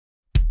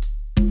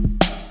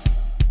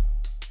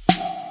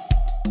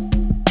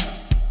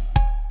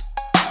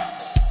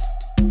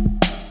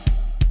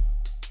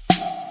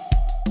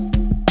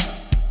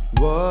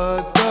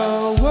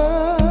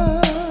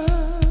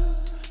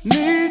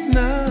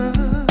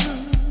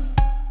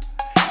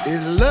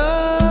is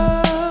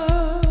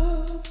love,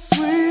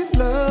 sweet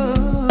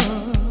love.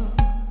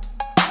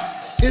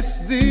 It's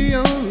the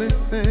only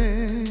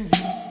thing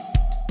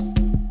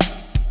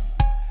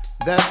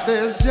that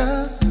there's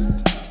just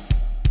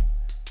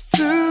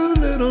too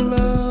little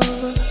love.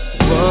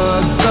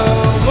 What the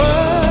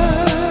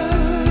world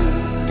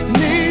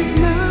needs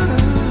now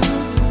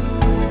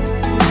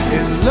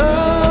is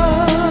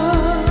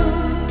love,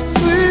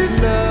 sweet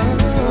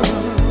love.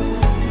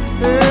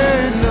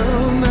 Hey, no,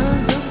 not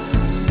just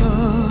for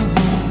some,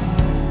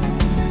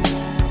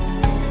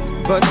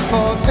 but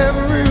for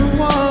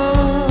everyone.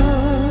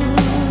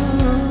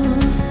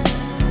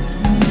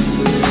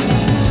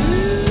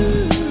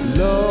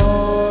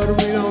 Lord,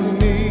 we don't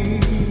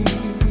need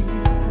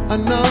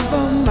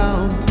another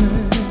mountain.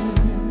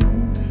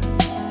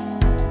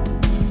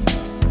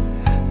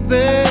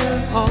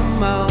 There are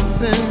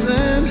mountains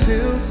and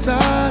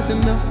hillsides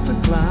enough to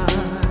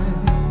climb,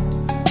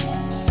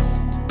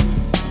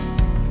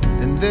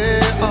 and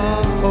there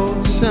are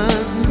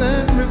oceans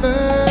and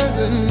rivers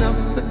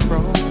enough to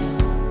cross,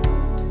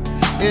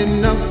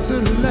 enough to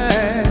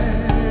last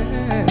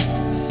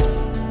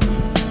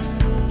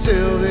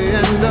till the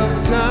end of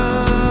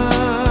time.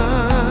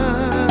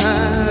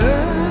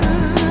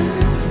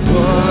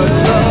 What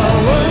the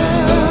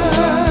world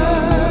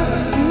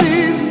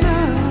needs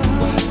now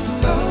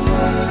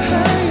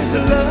is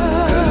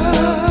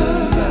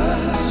love,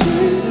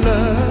 sweet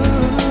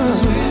love,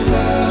 sweet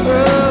love.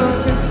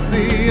 Oh, it's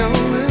the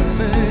only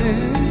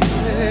thing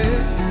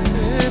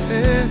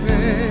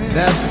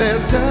that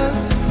there's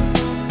just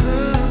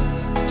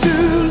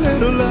too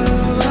little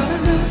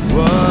love.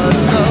 What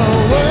the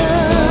world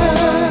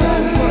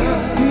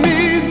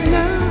needs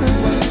now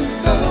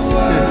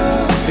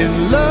is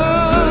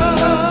love,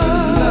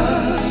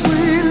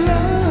 sweet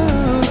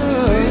love,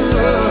 sweet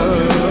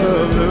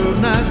love.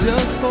 Not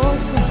just for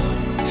some,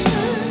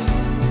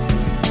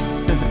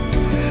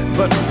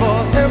 but for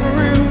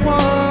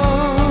everyone.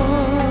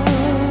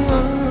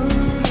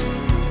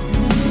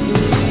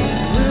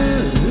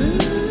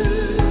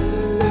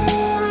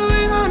 We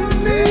don't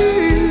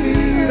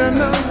need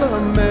another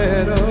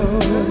meadow.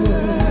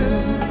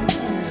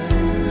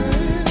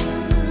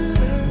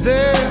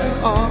 There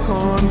are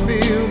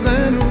cornfields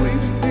and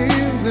wheat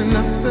fields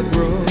enough to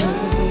grow,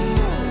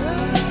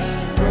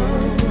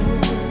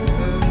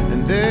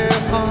 and there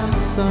are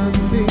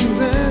sunbeams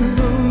and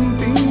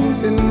moonbeams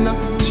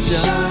enough to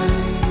shine.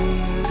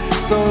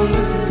 So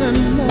listen,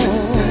 Lord,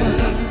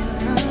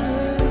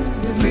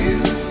 please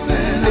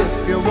listen if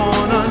you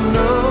wanna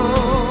know.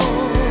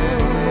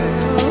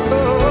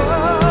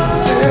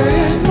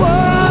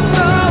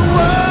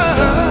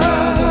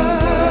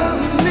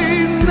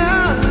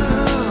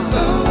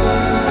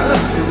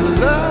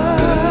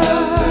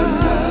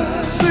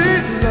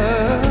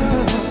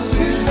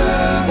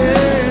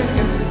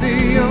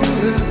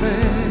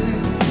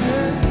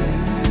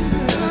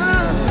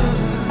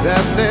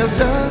 That there's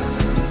just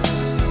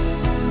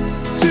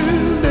too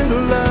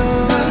little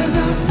love.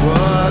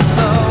 What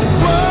the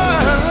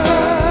world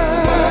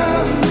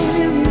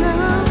needs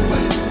now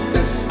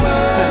is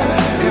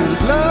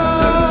love,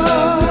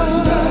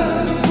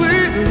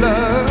 sweet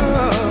love.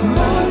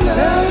 More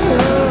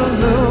love,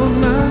 no,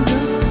 not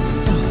just for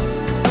some,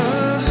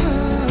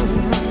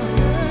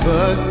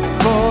 but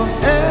for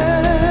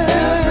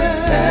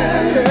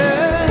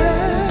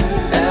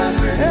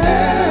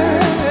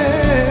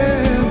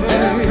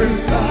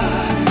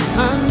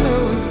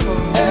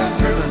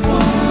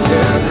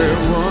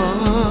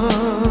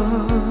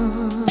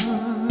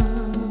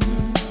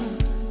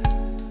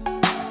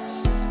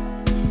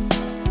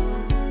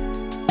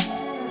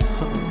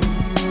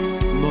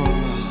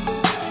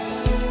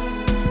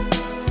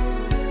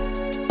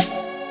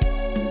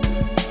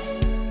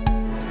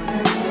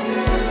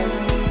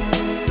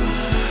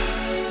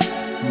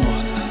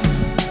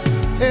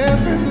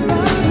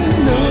everybody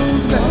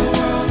knows that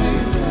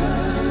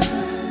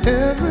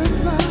every